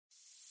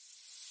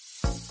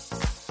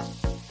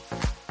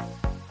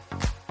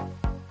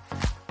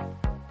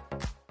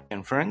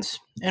And friends,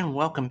 and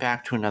welcome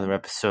back to another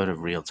episode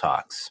of Real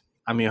Talks.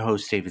 I'm your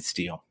host, David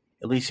Steele.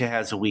 Alicia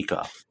has a week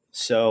off,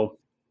 so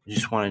I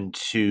just wanted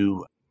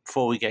to,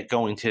 before we get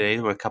going today,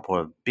 there were a couple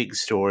of big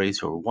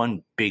stories, or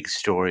one big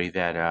story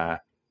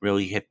that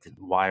really hit the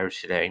wire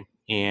today,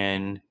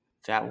 and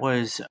that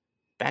was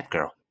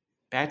Batgirl.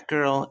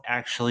 Batgirl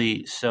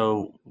actually,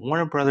 so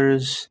Warner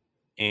Brothers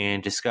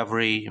and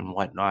Discovery and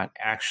whatnot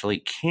actually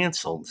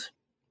canceled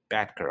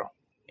Batgirl.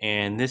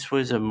 And this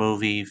was a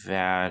movie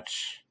that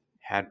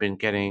had been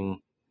getting,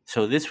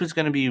 so this was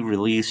going to be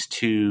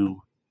released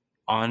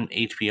on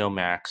HBO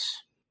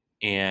Max,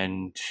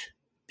 and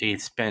they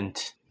had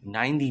spent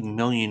 $90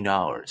 million,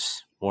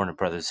 Warner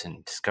Brothers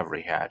and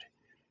Discovery had,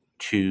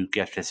 to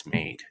get this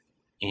made.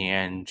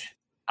 And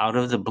out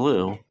of the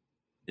blue,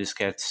 this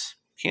gets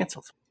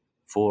canceled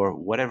for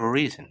whatever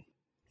reason.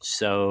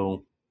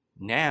 So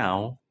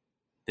now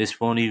this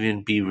won't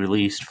even be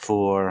released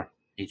for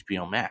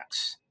HBO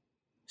Max.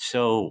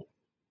 So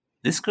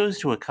this goes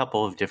to a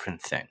couple of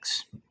different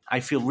things. I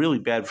feel really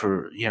bad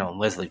for,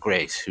 Leslie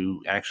Grace,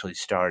 who actually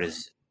starred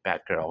as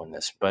Batgirl in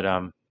this. But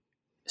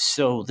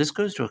so this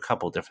goes to a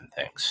couple of different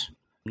things.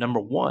 Number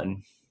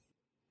one,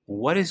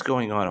 what is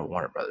going on at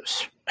Warner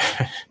Brothers?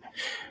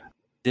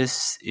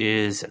 This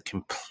is a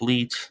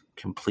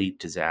complete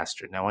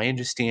disaster. Now, I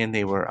understand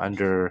they were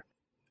under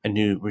a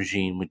new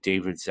regime with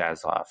David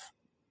Zaslav,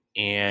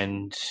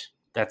 and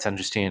that's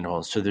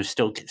understandable. So they're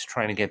still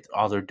trying to get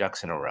all their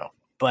ducks in a row.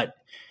 But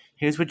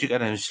here's what you got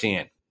to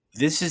understand.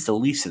 This is the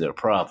least of their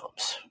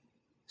problems.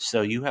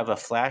 So you have a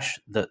Flash.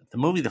 The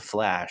movie The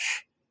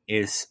Flash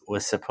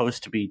was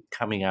supposed to be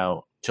coming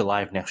out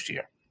July of next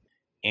year.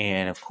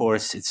 And, of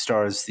course, it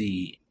stars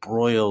the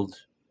broiled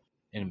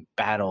and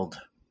embattled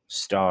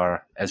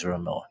star Ezra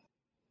Miller.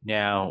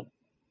 Now,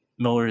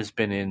 Miller has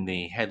been in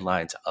the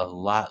headlines a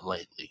lot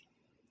lately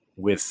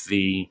with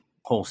the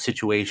whole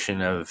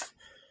situation of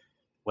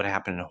what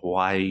happened in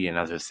Hawaii and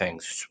other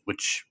things,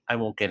 which I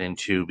won't get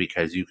into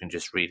because you can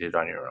just read it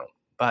on your own.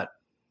 But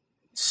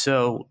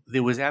so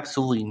there was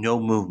absolutely no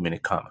movement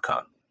at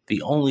Comic-Con.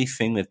 The only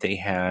thing that they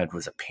had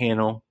was a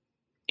panel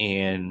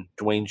and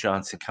Dwayne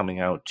Johnson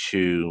coming out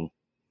to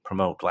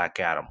promote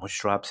Black Adam, which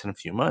drops in a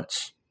few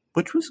months,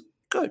 which was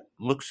good,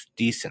 looks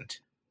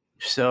decent.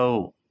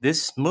 So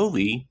this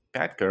movie,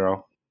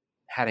 Batgirl,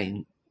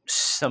 had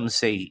some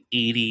say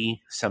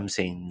 $80, some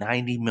say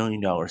 $90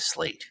 million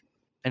slate.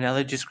 And now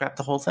they just scrapped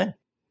the whole thing.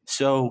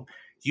 So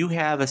you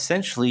have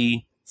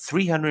essentially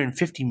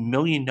 $350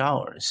 million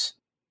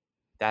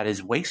that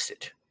is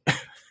wasted.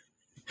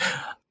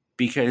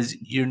 Because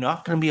you're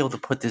not going to be able to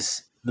put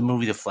the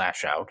movie The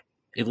Flash out,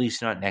 at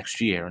least not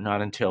next year,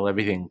 not until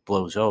everything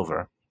blows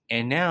over.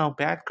 And now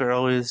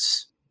Batgirl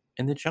is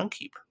in the junk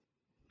heap.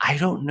 I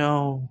don't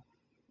know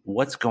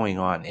what's going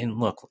on. And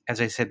look, as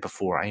I said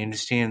before, I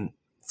understand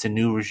it's a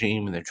new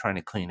regime and they're trying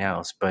to clean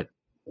house, but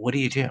what do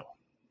you do?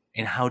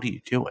 And how do you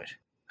do it?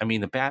 I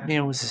mean, the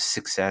Batman was a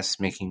success,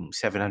 making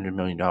 $700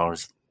 million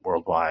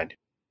worldwide.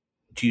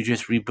 Do you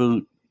just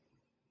reboot?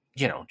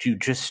 Do you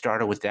just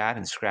start it with that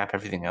and scrap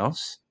everything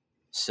else?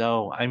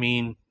 So, I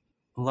mean,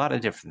 a lot of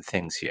different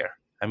things here.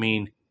 I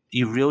mean,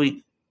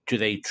 do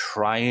they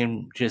try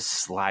and just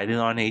slide it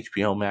on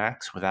HBO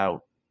Max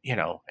without,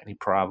 any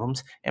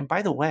problems? And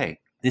by the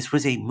way, this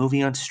was a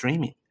movie on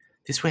streaming.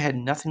 This had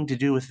nothing to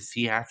do with the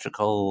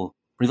theatrical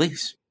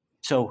release.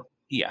 So,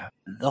 yeah,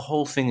 the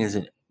whole thing is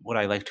what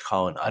I like to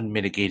call an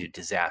unmitigated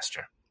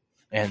disaster.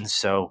 And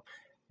so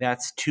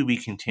that's to be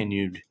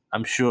continued.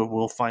 I'm sure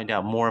we'll find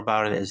out more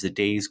about it as the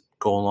days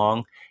go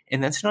along.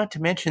 And that's not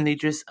to mention they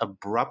just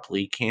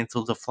abruptly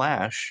canceled The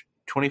Flash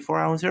 24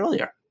 hours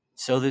earlier.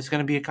 So there's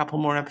going to be a couple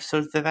more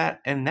episodes of that,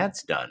 and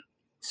that's done.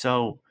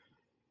 So,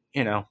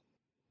 you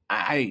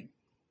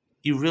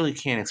really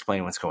can't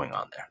explain what's going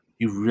on there.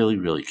 You really,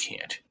 really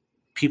can't.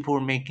 People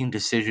are making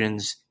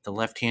decisions. The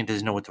left hand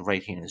doesn't know what the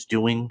right hand is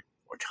doing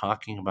or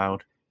talking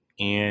about.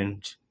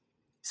 And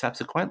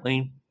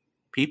subsequently,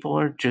 people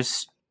are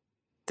just,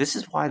 this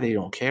is why they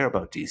don't care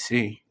about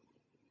DC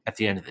at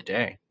the end of the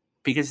day,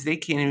 because they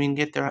can't even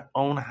get their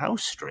own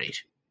house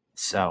straight.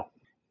 So,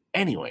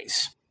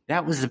 anyways,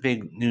 that was the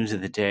big news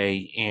of the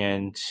day.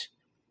 And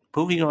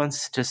moving on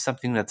to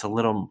something that's a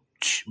little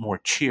more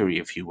cheery,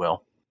 if you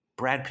will,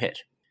 Brad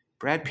Pitt.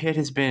 Brad Pitt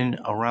has been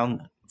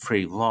around for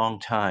a long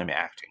time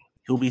acting.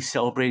 He'll be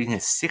celebrating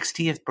his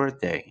 60th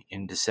birthday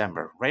in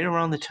December, right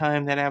around the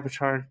time that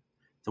Avatar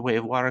The Way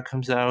of Water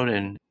comes out.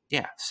 And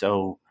yeah,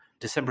 so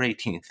December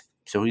 18th.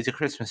 So he's a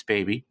Christmas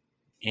baby.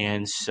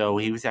 And so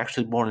he was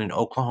actually born in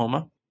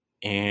Oklahoma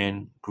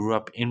and grew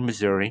up in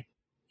Missouri.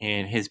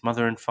 And his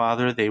mother and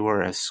father, they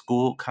were a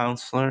school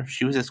counselor.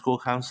 She was a school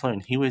counselor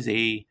and he was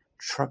a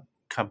truck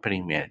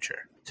company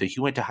manager. So he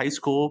went to high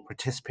school,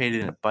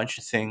 participated in a bunch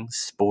of things,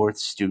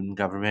 sports, student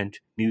government,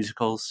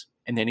 musicals.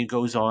 And then he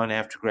goes on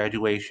after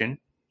graduation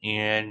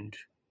and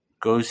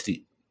goes to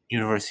the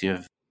University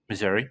of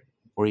Missouri,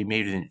 where he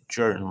majored in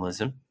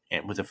journalism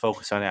and with a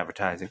focus on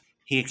advertising.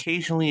 He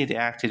occasionally had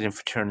acted in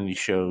fraternity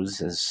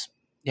shows as,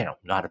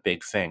 not a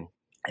big thing.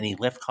 And he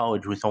left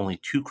college with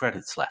only 2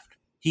 credits left.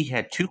 he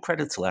had 2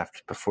 credits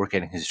left before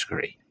getting his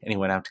degree, and he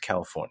went out to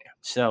California.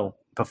 So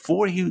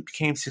before he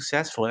became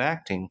successful in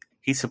acting,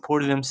 he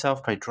supported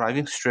himself by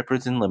driving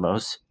strippers in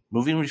limos,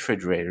 moving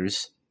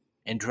refrigerators,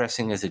 and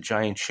dressing as a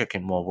giant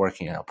chicken while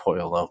working at El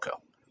Pollo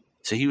Loco.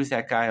 So he was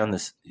that guy on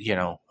this,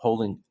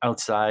 holding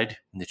outside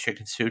in the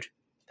chicken suit.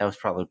 That was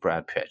probably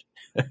Brad Pitt.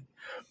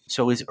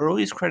 So his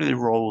earliest credited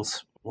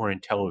roles were in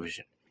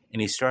television,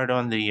 and he started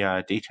on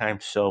the daytime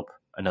soap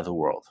Another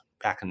World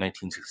back in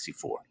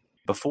 1964.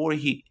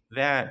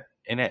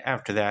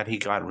 After that, he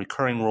got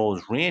recurring role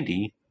as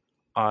Randy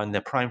on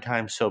the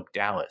primetime soap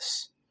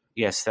Dallas.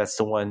 Yes, that's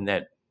the one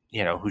that,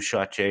 who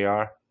shot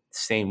JR?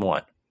 Same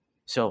one.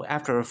 So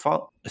after a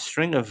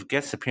string of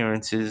guest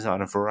appearances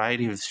on a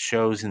variety of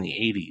shows in the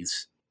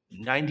 80s,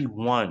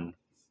 91,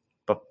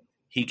 but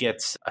he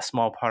gets a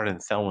small part in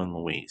Thelma and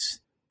Louise.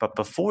 But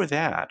before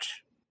that,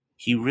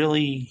 he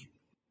really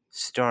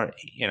the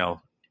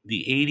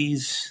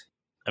 80s,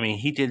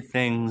 he did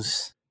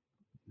things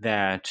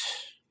that,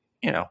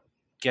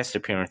 guest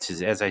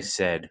appearances, as I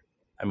said.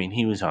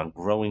 He was on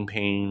Growing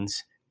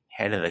Pains,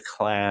 Head of the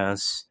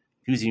Class.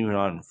 He was even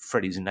on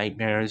Freddy's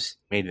Nightmares,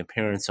 made an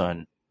appearance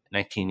on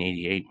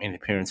 1988, made an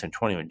appearance on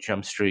 21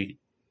 Jump Street.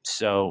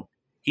 So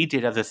he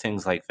did other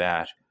things like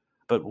that.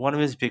 But one of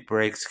his big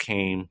breaks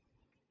came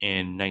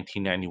in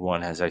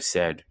 1991, as I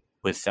said,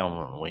 with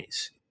Thelma and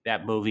Louise.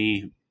 That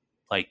movie,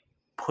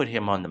 put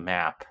him on the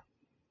map.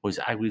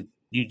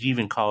 You'd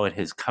even call it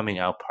his coming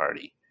out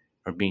party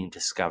or being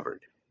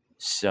discovered.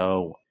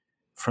 So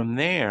from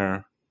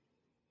there,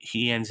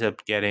 he ends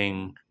up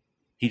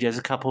he does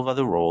a couple of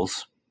other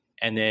roles.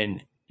 And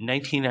then in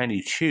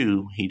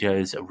 1992, he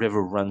does A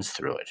River Runs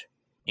Through It.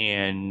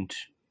 And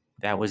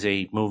that was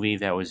a movie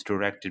that was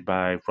directed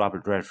by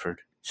Robert Redford.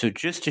 So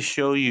just to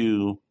show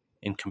you,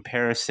 in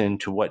comparison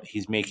to what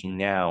he's making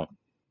now,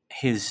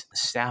 his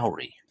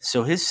salary.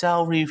 So his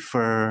salary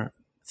for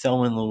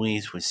Thelma and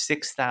Louise was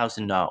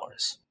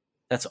 $6,000.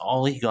 That's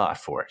all he got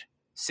for it.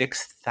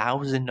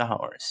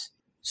 $6,000.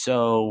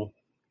 So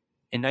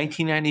in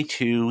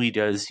 1992, he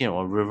does,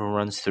 A River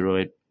Runs Through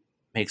It,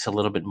 makes a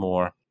little bit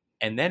more.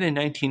 And then in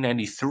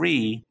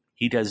 1993,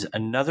 he does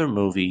another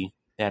movie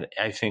that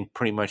I think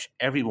pretty much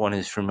everyone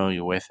is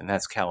familiar with, and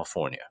that's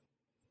California.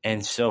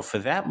 And so for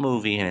that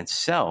movie in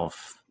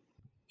itself,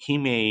 he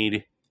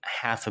made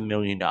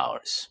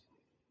 $500,000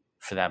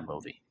 for that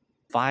movie.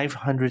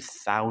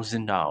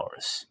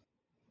 $500,000.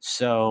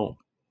 So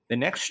the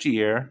next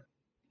year,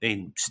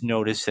 they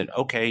noticed that,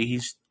 okay,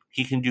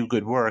 he can do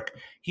good work.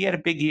 He had a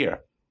big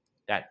year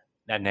that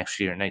next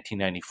year,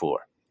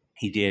 1994.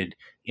 He did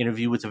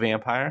Interview with the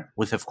Vampire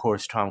with, of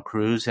course, Tom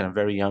Cruise and a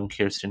very young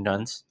Kirsten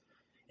Dunst,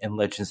 and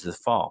Legends of the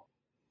Fall.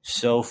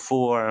 So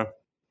for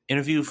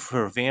Interview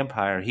for a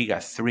Vampire, he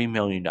got $3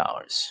 million.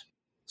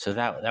 So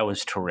that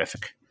was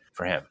terrific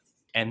for him.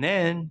 And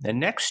then the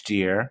next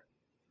year,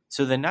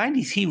 so the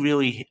 90s, he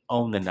really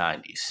owned the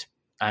 90s.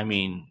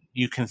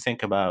 You can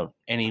think about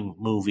any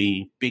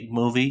movie, big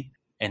movie,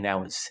 and that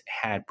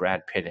had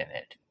Brad Pitt in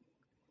it.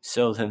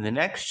 So then the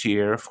next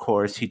year, of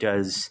course, he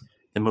does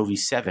the movie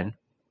Seven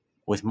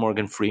with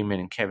Morgan Freeman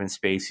and Kevin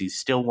Spacey.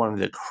 Still one of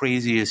the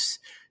craziest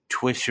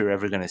twists you're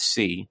ever going to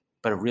see,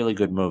 but a really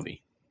good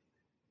movie.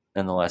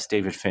 Nonetheless,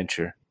 David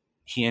Fincher,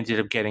 he ended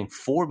up getting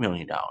 $4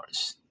 million.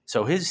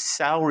 So his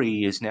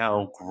salary is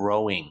now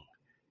growing.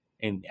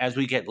 And as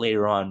we get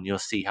later on, you'll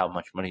see how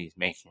much money he's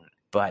making.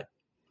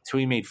 So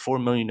he made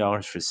 $4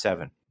 million for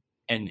Seven.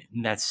 And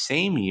in that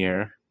same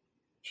year,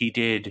 he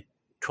did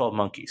 12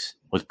 Monkeys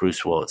with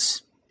Bruce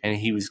Willis. And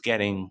he was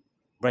getting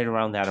right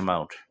around that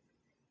amount.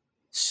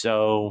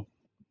 So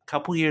a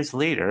couple years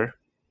later,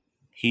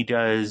 he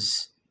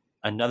does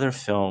another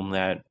film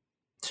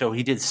so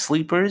he did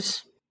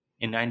Sleepers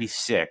in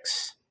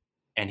 96,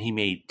 and he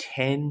made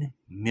 $10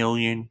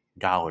 million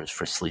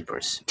for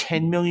Sleepers.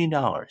 $10 million.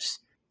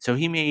 So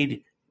he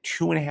made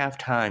 2.5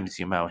 times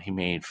the amount he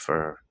made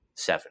for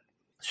Seven.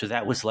 So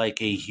that was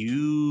like a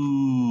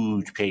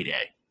huge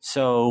payday.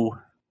 So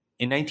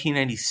in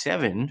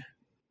 1997,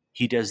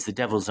 he does The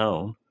Devil's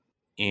Own,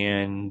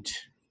 and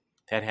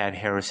that had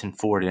Harrison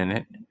Ford in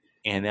it.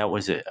 And that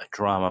was a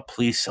drama.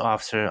 Police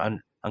officer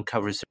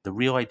uncovers the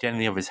real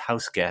identity of his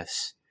house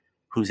guest,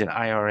 who's an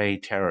IRA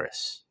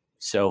terrorist.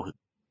 So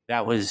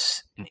that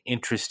was an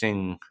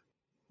interesting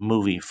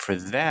movie. For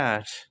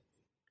that,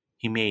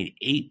 he made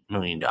 $8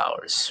 million.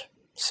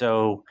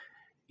 So,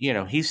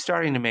 he's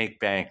starting to make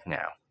bank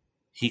now.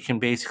 He can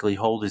basically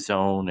hold his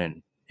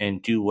own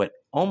and do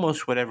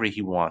almost whatever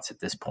he wants at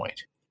this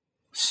point.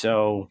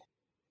 So,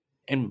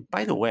 and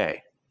by the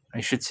way,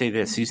 I should say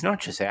this, he's not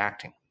just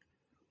acting.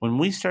 When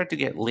we start to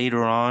get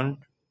later on,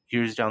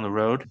 years down the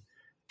road,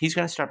 he's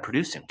going to start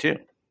producing too.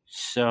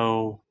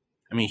 So,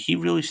 he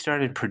really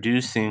started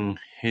producing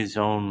his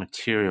own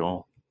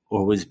material,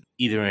 or was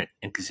either an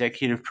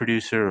executive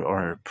producer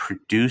or a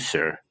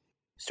producer,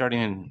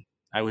 starting in,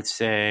 I would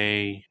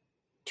say,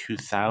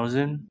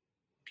 2000,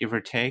 give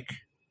or take.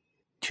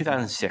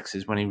 2006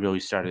 is when he really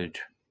started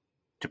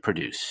to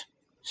produce.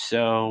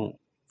 So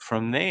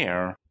from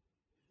there,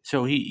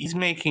 So he's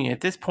making,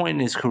 at this point in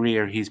his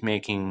career, he's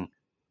making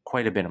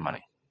quite a bit of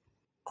money.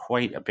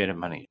 Quite a bit of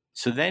money.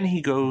 So then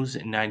he goes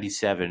in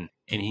 97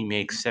 and he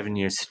makes 7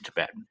 Years to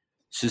Tibet.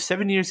 So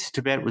 7 Years to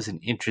Tibet was an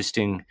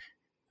interesting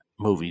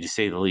movie, to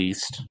say the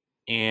least.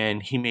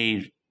 And he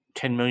made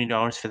 $10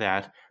 million for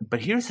that.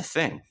 But here's the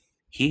thing.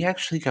 He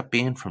actually got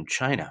banned from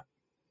China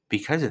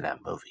because of that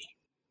movie.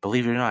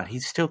 Believe it or not, he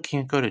still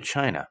can't go to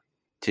China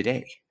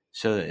today.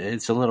 So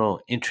it's a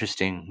little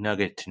interesting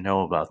nugget to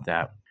know about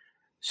that.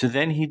 So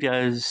then he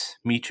does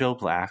Meet Joe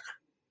Black,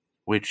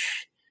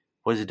 which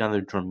was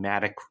another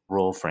dramatic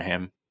role for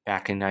him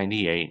back in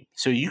 98.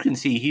 So you can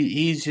see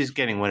he's just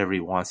getting whatever he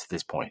wants at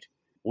this point.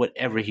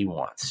 Whatever he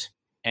wants.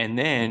 And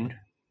then,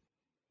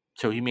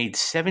 so he made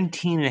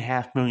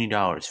 $17.5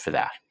 million for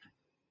that.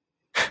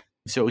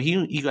 So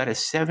he got a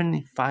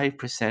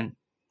 75%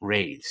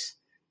 raise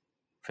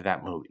for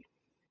that movie.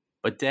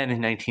 But then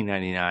in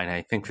 1999,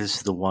 I think this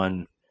is the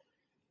one.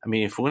 I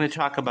mean, if we're going to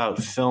talk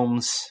about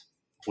films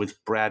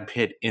with Brad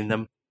Pitt in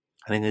them,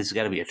 I think this has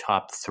got to be a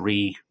top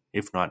 3,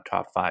 if not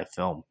top 5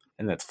 film,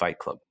 and that's Fight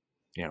Club.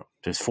 You know,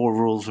 there's 4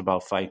 rules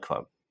about Fight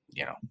Club,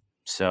 you know.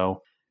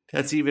 So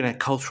that's even a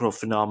cultural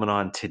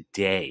phenomenon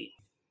today.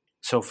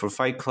 So for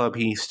Fight Club,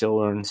 he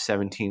still earned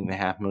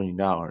 $17.5 million.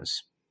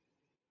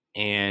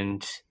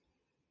 And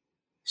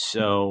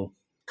so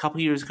a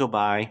couple years go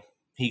by,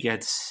 he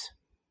gets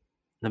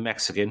The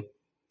Mexican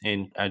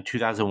in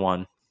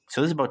 2001.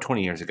 So this is about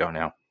 20 years ago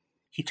now.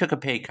 He took a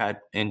pay cut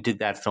and did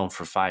that film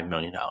for $5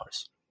 million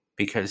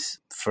because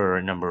for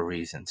a number of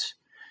reasons.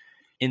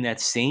 In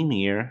that same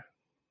year,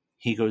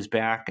 he goes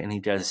back and he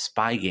does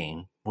Spy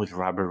Game with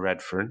Robert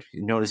Redford.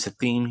 You notice a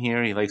theme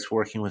here. He likes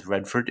working with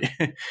Redford.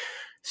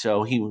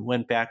 So he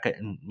went back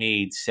and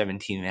made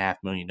 $17.5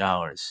 million.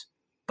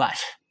 But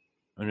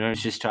when I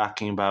was just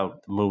talking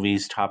about the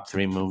movies, top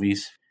 3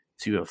 movies,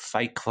 so you have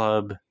Fight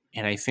Club,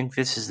 and I think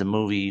this is the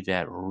movie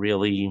that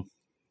really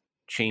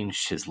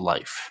changed his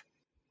life,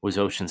 was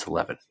Ocean's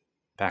 11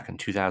 back in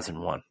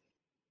 2001.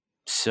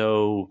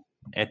 So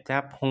at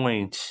that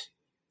point,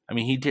 I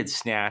mean, he did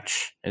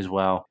Snatch as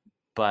well,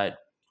 but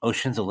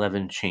Ocean's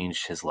 11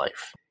 changed his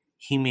life.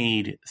 He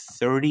made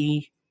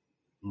 $30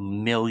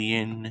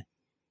 million.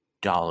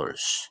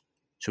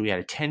 So he had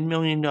a $10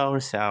 million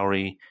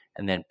salary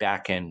and then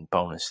back-end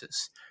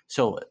bonuses.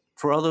 So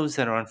for all those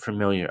that aren't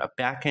familiar, a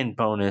back-end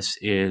bonus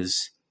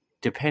is,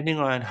 depending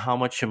on how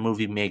much a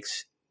movie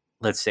makes,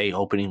 let's say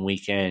opening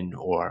weekend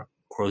or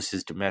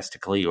grosses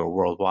domestically or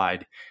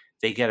worldwide,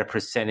 they get a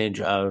percentage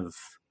of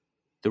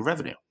the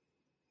revenue.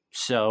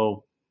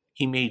 So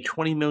he made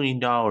 $20 million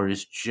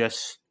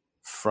just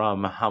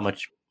from how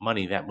much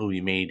money that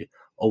movie made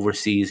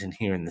overseas and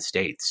here in the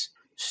States.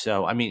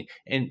 So, I mean,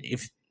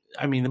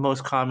 the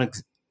most common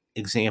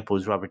example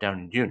is Robert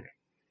Downey Jr.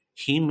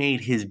 He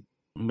made his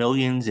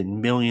millions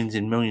and millions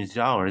and millions of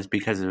dollars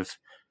because of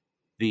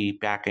the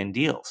back end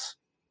deals.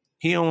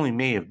 He only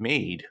may have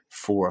made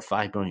 $4 or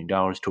 $5 million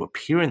to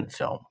appear in the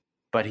film,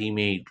 but he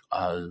made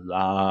a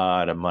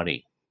lot of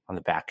money on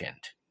the back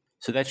end.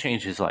 So that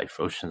changed his life,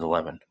 Ocean's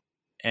 11.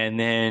 And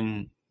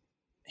then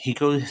he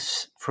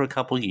goes for a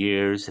couple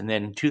years, and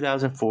then in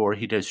 2004,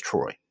 he does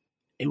Troy.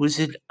 It was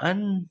an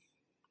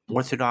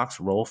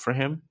unorthodox role for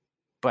him,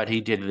 but he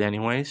did it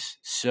anyways.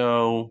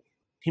 So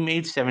he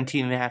made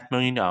 $17.5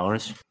 million.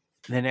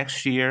 The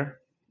next year,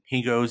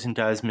 he goes and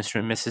does Mr.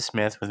 and Mrs.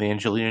 Smith with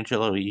Angelina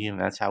Jolie, and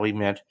that's how he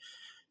met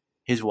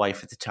his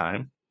wife at the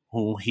time,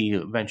 who he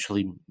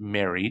eventually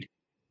married.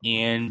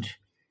 And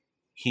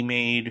he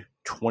made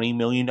 $20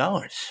 million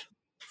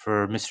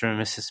for Mr.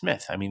 and Mrs.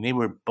 Smith. I mean, they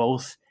were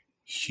both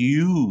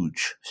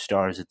huge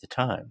stars at the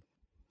time.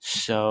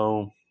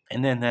 So,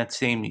 and then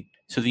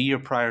so the year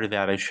prior to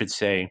that, I should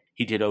say,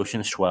 he did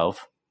Ocean's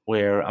 12,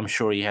 where I'm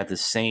sure he had the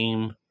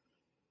same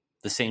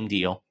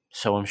deal.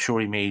 So I'm sure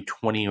he made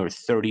 $20 or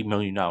 $30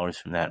 million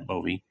from that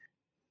movie.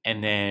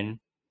 And then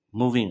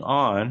moving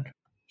on,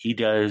 he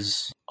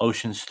does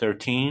Ocean's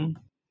 13,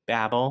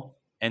 Babel,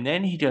 and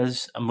then he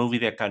does a movie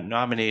that got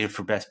nominated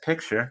for Best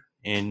Picture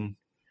in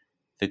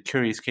The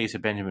Curious Case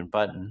of Benjamin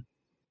Button.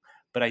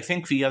 But I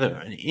think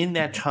in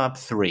that top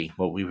 3,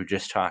 what we were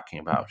just talking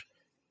about,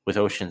 with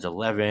Ocean's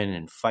 11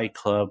 and Fight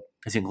Club,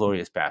 is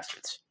Inglourious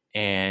Basterds.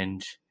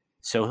 And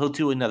so he'll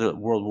do another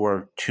World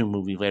War II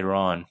movie later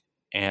on,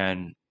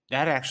 and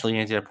that actually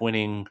ended up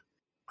winning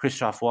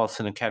Christoph Waltz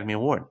an Academy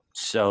Award.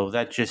 So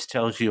that just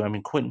tells you, I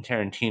mean, Quentin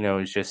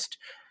Tarantino is just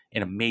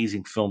an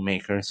amazing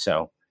filmmaker.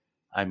 So,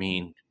 I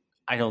mean,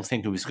 I don't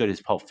think it was good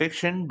as Pulp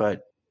Fiction,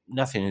 but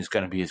nothing is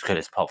going to be as good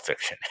as Pulp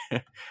Fiction.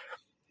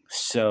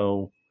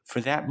 So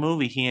for that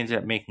movie, he ended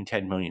up making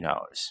 $10 million.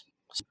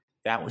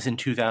 That was in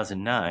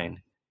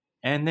 2009.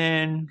 And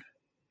then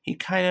he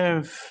kind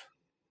of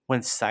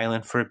went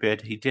silent for a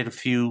bit. He did a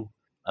few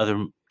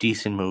other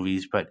decent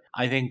movies, but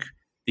I think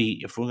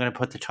if we're going to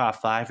put the top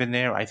 5 in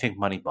there, I think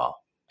Moneyball.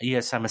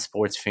 Yes, I'm a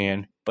sports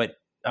fan, but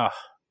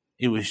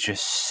it was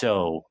just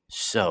so,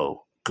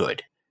 so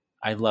good.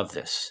 I love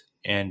this.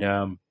 And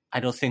I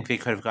don't think they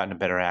could have gotten a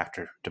better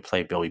actor to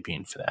play Billy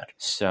Bean for that.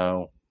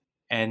 So,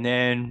 and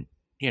then,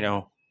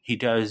 he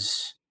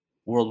does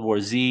World War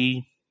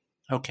Z,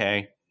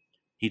 okay.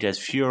 He does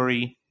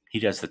Fury. He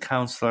does The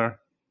Counselor.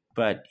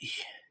 But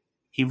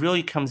he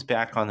really comes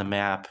back on the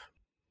map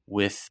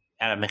with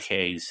Adam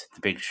McKay's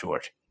The Big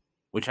Short,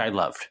 which I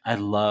loved. I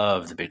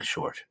love The Big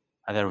Short.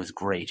 I thought it was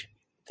great.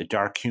 The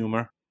dark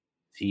humor,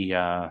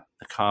 the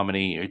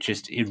comedy,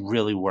 it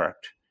really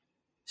worked.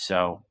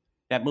 So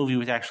that movie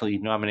was actually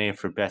nominated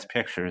for Best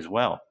Picture as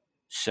well.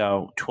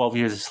 So 12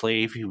 Years a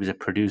Slave, he was a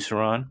producer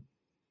on.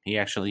 He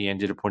actually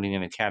ended up winning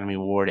an Academy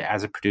Award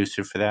as a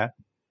producer for that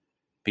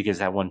because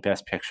that won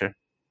Best Picture.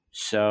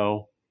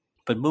 So,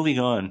 but moving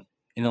on,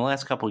 in the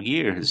last couple of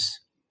years,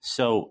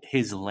 so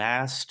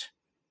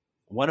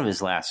one of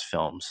his last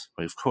films,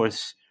 of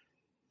course,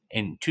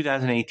 in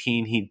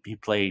 2018, he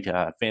played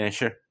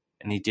Vanisher,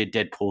 and he did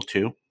Deadpool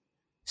 2.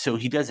 So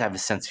he does have a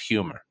sense of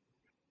humor.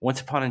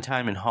 Once Upon a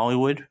Time in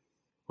Hollywood,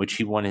 which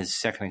he won his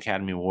second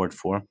Academy Award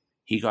for,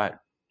 he got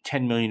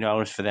 $10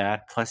 million for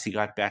that, plus he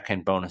got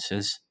back-end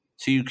bonuses.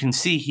 So you can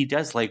see he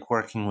does like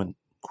working with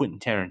Quentin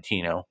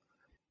Tarantino.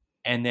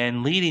 And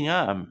then leading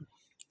up,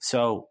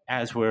 so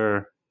as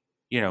we're,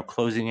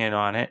 closing in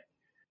on it,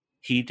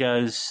 he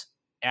does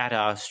Ad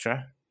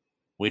Astra,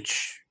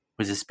 which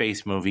was a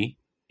space movie,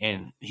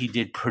 and he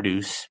did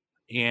produce.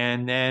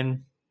 And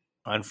then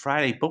on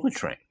Friday, Bullet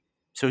Train.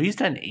 So he's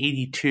done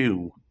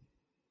 82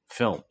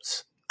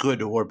 films,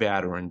 good or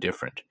bad or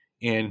indifferent.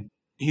 And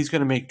he's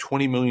going to make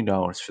 $20 million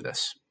for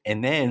this.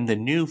 And then the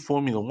new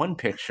Formula One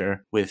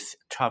picture with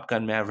Top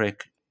Gun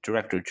Maverick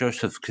director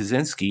Joseph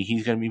Kosinski,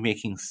 he's going to be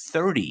making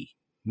 $30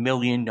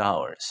 million.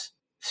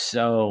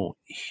 So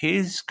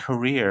his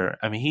career,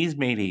 he's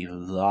made a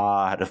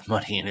lot of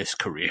money in his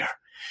career.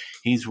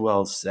 He's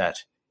well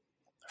set.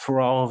 For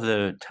all of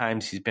the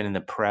times he's been in the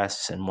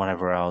press and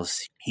whatever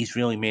else, he's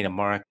really made a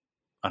mark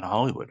on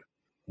Hollywood.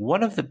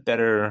 One of the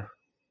better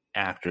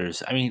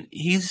actors, I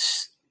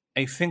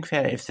think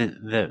that if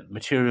the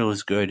material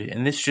is good,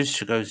 and this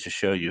just goes to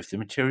show you, if the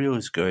material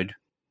is good,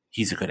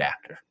 he's a good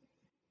actor.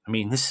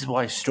 This is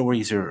why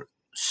stories are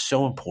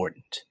so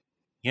important.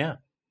 Yeah.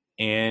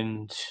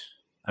 And,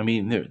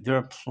 there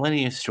are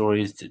plenty of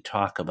stories to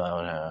talk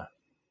about,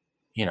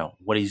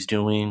 what he's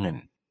doing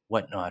and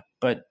whatnot.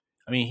 But,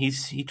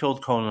 he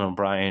told Conan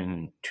O'Brien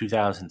in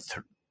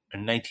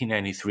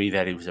 1993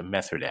 that he was a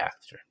method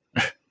actor,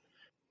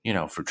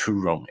 for True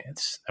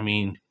Romance.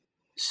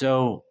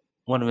 So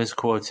one of his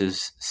quotes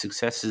is,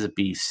 "Success is a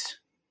beast,"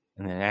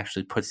 and then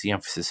actually puts the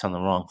emphasis on the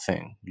wrong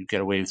thing. You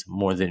get away with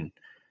more than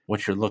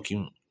what you're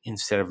looking,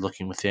 instead of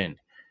looking within.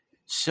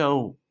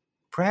 So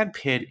Brad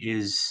Pitt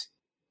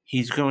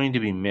he's going to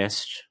be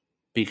missed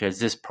because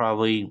this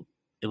probably,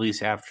 at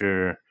least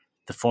after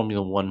the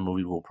Formula One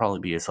movie, will probably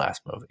be his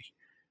last movie.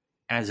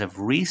 As of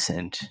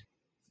recent,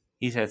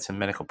 he's had some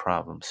medical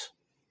problems.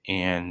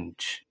 And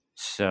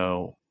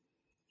so,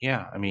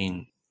 yeah,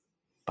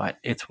 but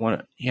it's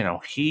one, I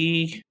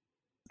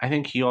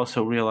think he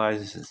also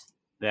realizes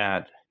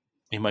that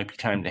it might be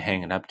time to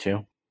hang it up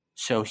too.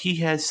 So he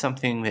has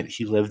something that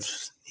he's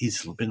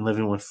been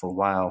living with for a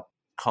while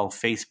called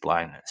face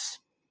blindness.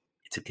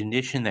 It's a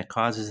condition that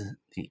causes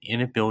the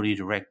inability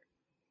to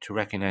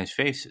recognize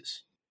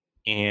faces.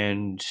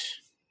 And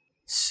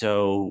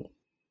so,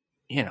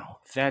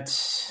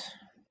 that's,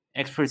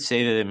 experts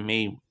say that it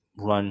may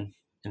run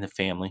in the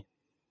family,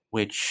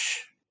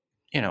 which,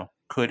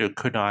 could or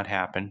could not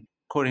happen.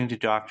 According to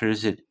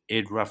doctors, it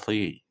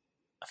roughly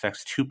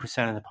affects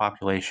 2% of the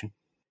population.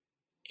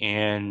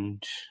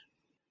 And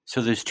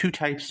so there's two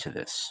types to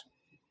this.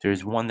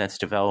 There's one that's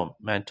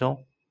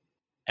developmental,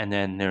 and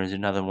then there's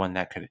another one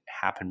that could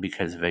happen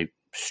because of a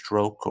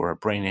stroke or a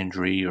brain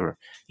injury or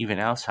even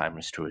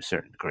Alzheimer's to a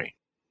certain degree.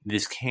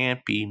 This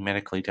can't be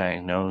medically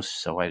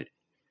diagnosed, so I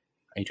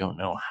don't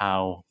know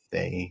how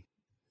they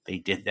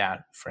did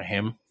that for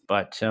him.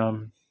 But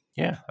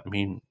yeah,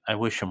 I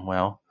wish him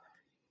well.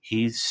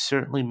 He's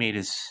certainly made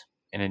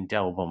an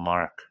indelible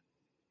mark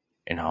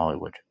in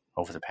Hollywood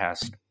over the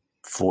past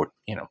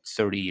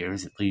 30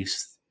 years, at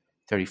least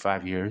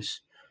 35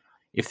 years.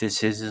 If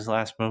this is his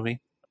last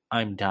movie,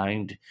 I'm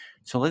dying.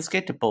 So let's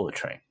get to Bullet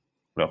Train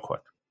real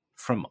quick.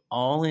 From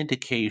all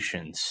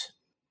indications,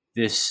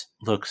 this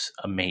looks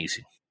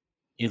amazing.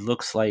 It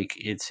looks like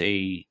it's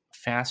a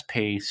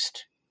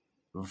fast-paced,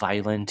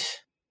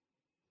 violent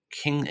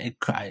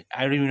I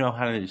don't even know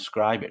how to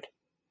describe it.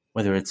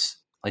 Whether it's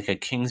like a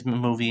Kingsman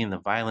movie and the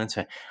violence.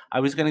 I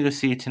was going to go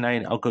see it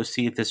tonight. I'll go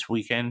see it this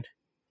weekend,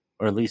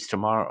 or at least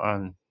tomorrow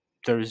on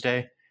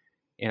Thursday.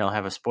 And I'll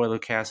have a spoiler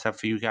cast up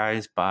for you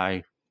guys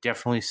by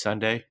definitely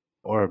Sunday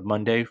or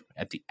Monday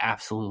at the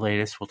absolute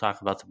latest. We'll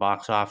talk about the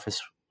box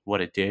office,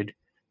 what it did.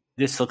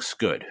 This looks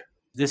good.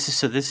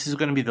 This is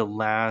going to be the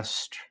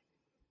last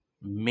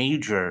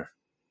major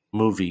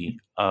movie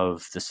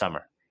of the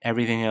summer.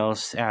 Everything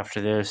else after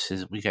this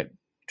is, we got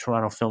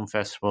Toronto Film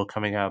Festival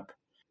coming up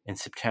in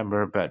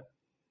September, but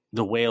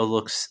The Whale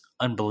looks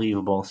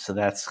unbelievable, so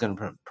that's going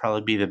to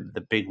probably be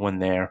the big one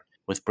there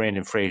with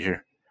Brandon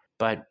Fraser.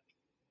 But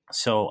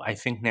so I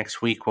think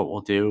next week what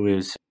we'll do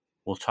is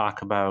we'll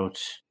talk about,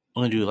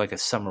 we're going to do like a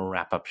summer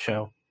wrap-up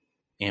show,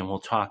 and we'll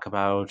talk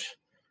about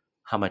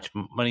how much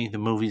money the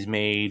movie's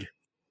made,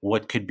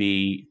 what could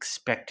be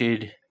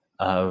expected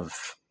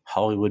of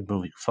Hollywood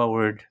moving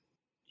forward,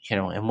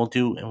 and we'll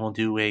do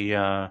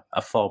a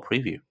fall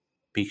preview,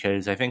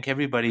 because I think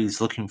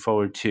everybody's looking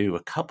forward to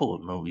a couple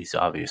of movies.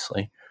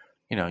 Obviously,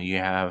 you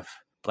have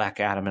Black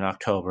Adam in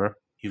October,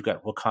 you've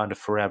got Wakanda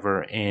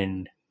Forever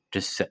in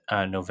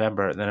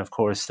November, and then of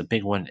course the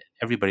big one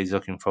everybody's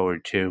looking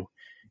forward to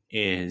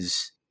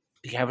is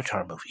the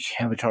Avatar movie,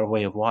 Avatar: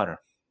 Way of Water.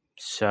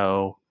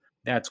 So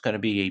that's going to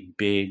be a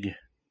big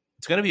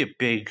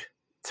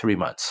 3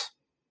 months,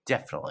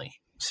 definitely.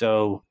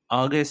 So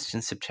August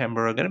and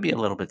September are going to be a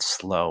little bit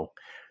slow.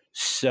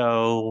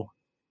 So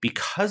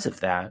because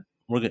of that,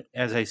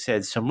 as I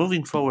said, so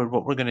moving forward,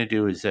 what we're going to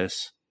do is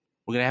this.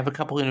 We're going to have a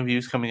couple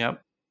interviews coming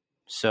up.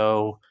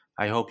 So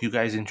I hope you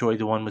guys enjoyed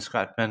the one with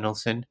Scott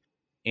Mendelson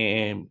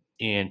and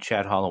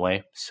Chad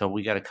Holloway. So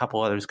we got a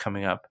couple others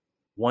coming up.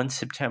 Once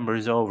September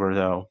is over,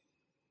 though,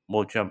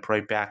 we'll jump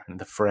right back into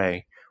the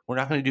fray. We're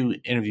not going to do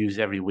interviews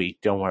every week.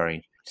 Don't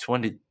worry. Just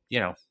wanted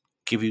to,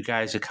 give you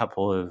guys a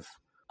couple of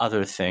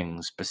other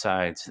things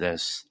besides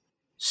this.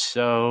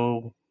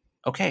 So,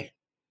 okay.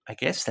 I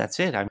guess that's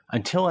it.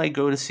 Until I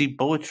go to see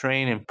Bullet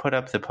Train and put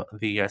up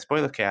the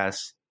spoiler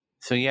cast.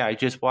 So, yeah, I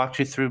just walked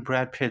you through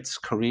Brad Pitt's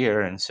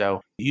career. And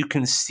so you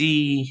can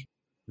see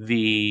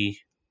the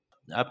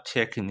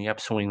uptick and the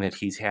upswing that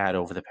he's had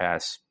over the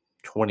past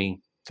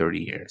 20, 30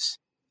 years.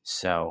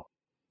 So,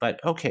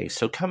 but okay,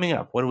 so coming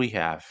up, what do we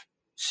have?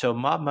 So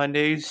Mob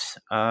Mondays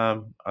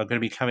are going to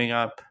be coming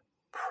up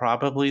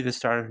probably the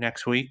start of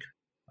next week,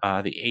 the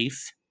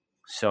 8th.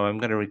 So I'm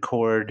going to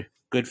record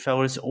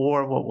Goodfellas,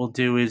 or what we'll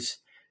do is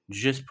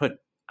just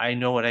I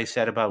know what I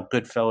said about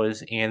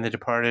Goodfellas and The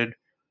Departed.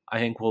 I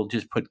think we'll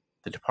just put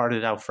The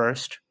Departed out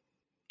first.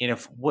 And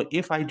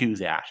if I do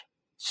that,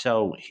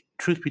 so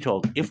truth be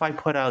told, if I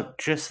put out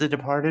just The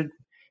Departed,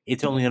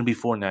 it's only going to be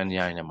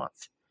 $4.99 a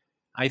month.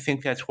 I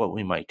think that's what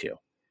we might do,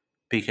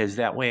 because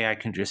that way I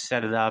can just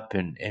set it up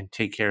and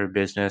take care of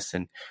business.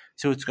 And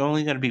so it's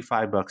only going to be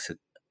 $5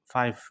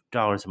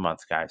 a month,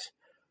 guys.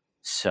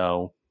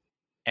 So,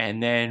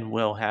 and then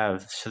we'll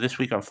have, so this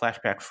week on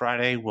Flashback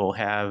Friday, we'll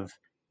have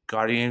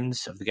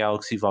Guardians of the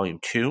Galaxy Volume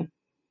 2.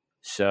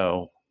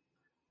 So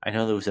I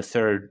know there was a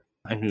third.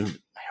 I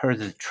heard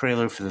the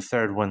trailer for the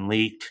third one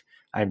leaked.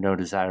 I have no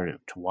desire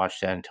to watch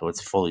that until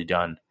it's fully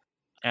done.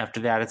 After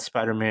that, it's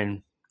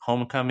Spider-Man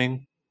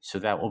Homecoming, so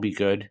that will be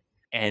good.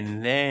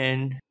 And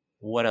then,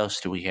 what else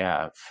do we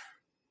have?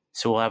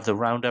 So we'll have the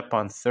roundup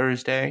on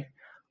Thursday.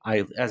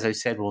 As I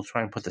said, we'll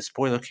try and put the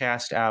spoiler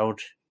cast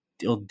out.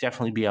 It'll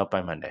definitely be out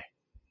by Monday.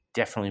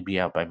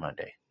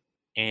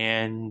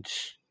 And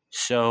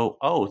so,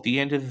 at the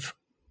end of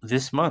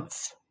this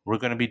month, we're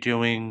going to be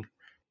doing,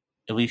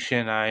 Alicia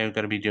and I are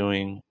going to be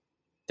doing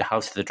The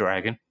House of the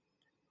Dragon.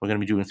 We're going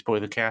to be doing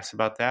spoiler casts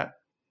about that.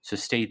 So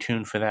stay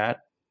tuned for that.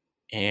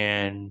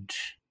 And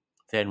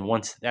then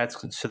once that's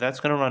going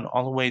to run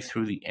all the way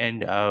through the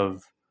end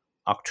of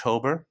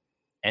October.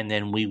 And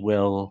then we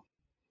will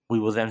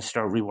then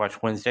start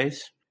Rewatch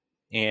Wednesdays.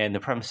 And the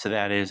premise of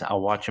that is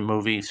I'll watch a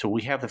movie. So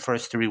we have the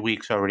first 3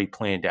 weeks already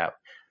planned out.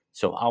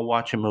 So I'll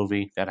watch a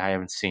movie that I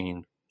haven't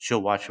seen.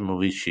 She'll watch a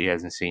movie she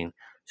hasn't seen.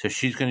 So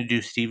she's going to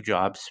do Steve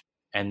Jobs.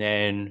 And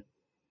then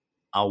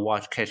I'll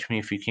watch Catch Me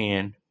If You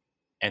Can.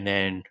 And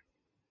then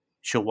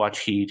she'll watch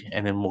Heat.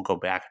 And then we'll go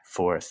back and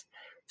forth.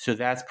 So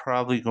that's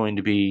probably going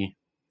to be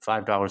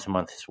 $5 a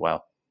month as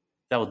well.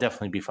 That will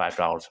definitely be $5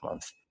 a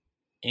month.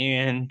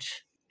 And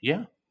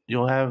yeah,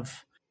 you'll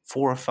have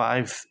 4 or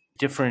 5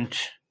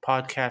 different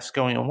podcasts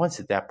going on once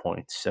at that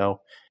point.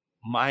 So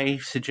my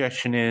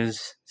suggestion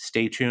is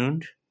stay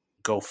tuned.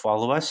 Go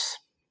follow us.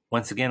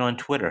 Once again on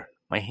Twitter.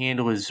 My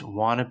handle is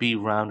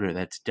Wannabe Rounder.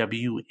 That's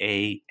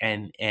WANNABEROUNDER.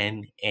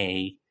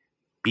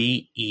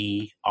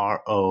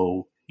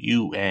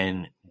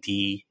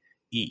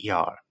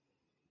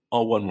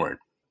 All one word.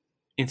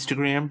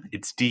 Instagram,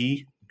 it's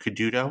D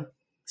Caduto,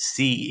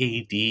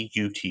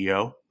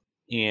 CADUTO.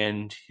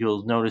 And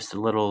you'll notice the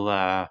little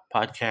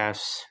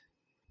podcast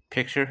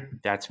picture.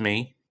 That's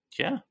me.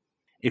 Yeah.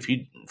 If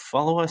you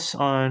follow us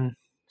on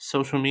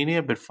social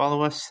media,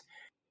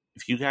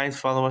 if you guys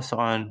follow us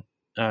on,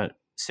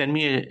 send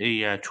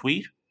me a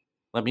tweet.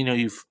 Let me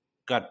know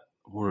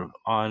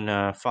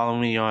follow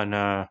me on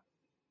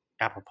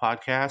Apple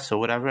Podcasts or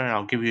whatever, and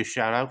I'll give you a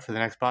shout out for the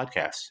next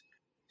podcast.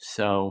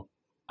 So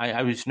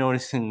I was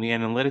noticing the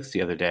analytics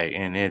the other day,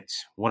 and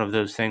it's one of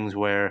those things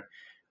where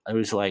I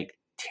was like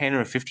 10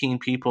 or 15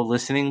 people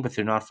listening, but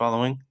they're not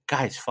following.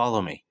 Guys,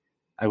 follow me.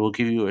 I will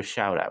give you a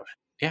shout out.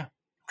 Yeah.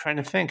 I'm trying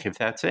to think if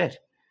that's it.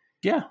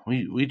 Yeah.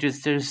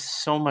 There's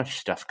so much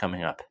stuff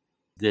coming up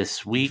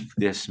this week,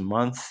 this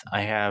month.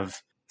 I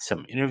have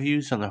some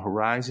interviews on the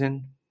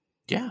horizon.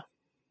 Yeah.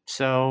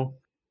 So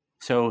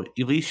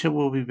Alicia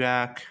will be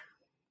back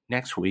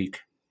next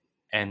week.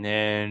 And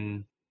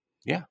then,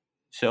 yeah.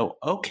 So,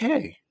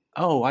 okay.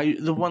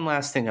 The one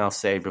last thing I'll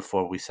say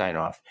before we sign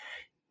off.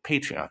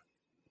 Patreon.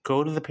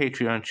 Go to the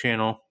Patreon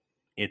channel.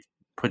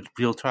 Put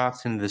Real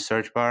Talks into the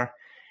search bar.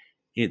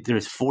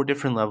 There's 4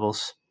 different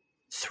levels.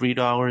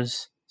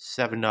 $3,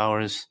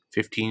 $7,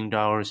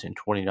 $15, and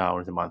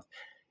 $20 a month.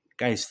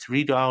 Guys,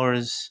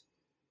 $3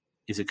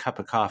 is a cup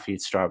of coffee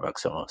at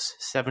Starbucks almost.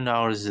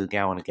 $7 is a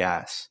gallon of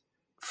gas.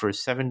 For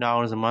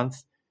 $7 a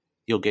month,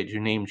 you'll get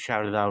your name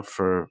shouted out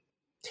for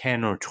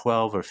 10 or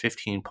 12 or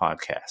 15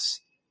 podcasts.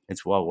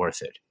 It's well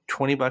worth it.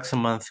 $20 a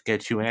month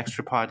gets you an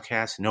extra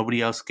podcast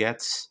nobody else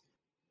gets.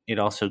 It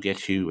also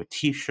gets you a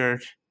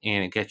t-shirt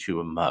and it gets you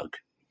a mug.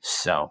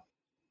 So,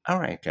 all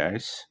right,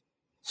 guys.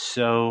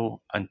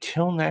 So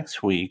until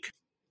next week,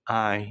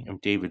 I am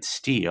David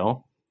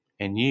Steele,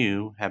 and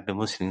you have been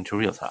listening to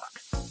Real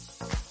Talk.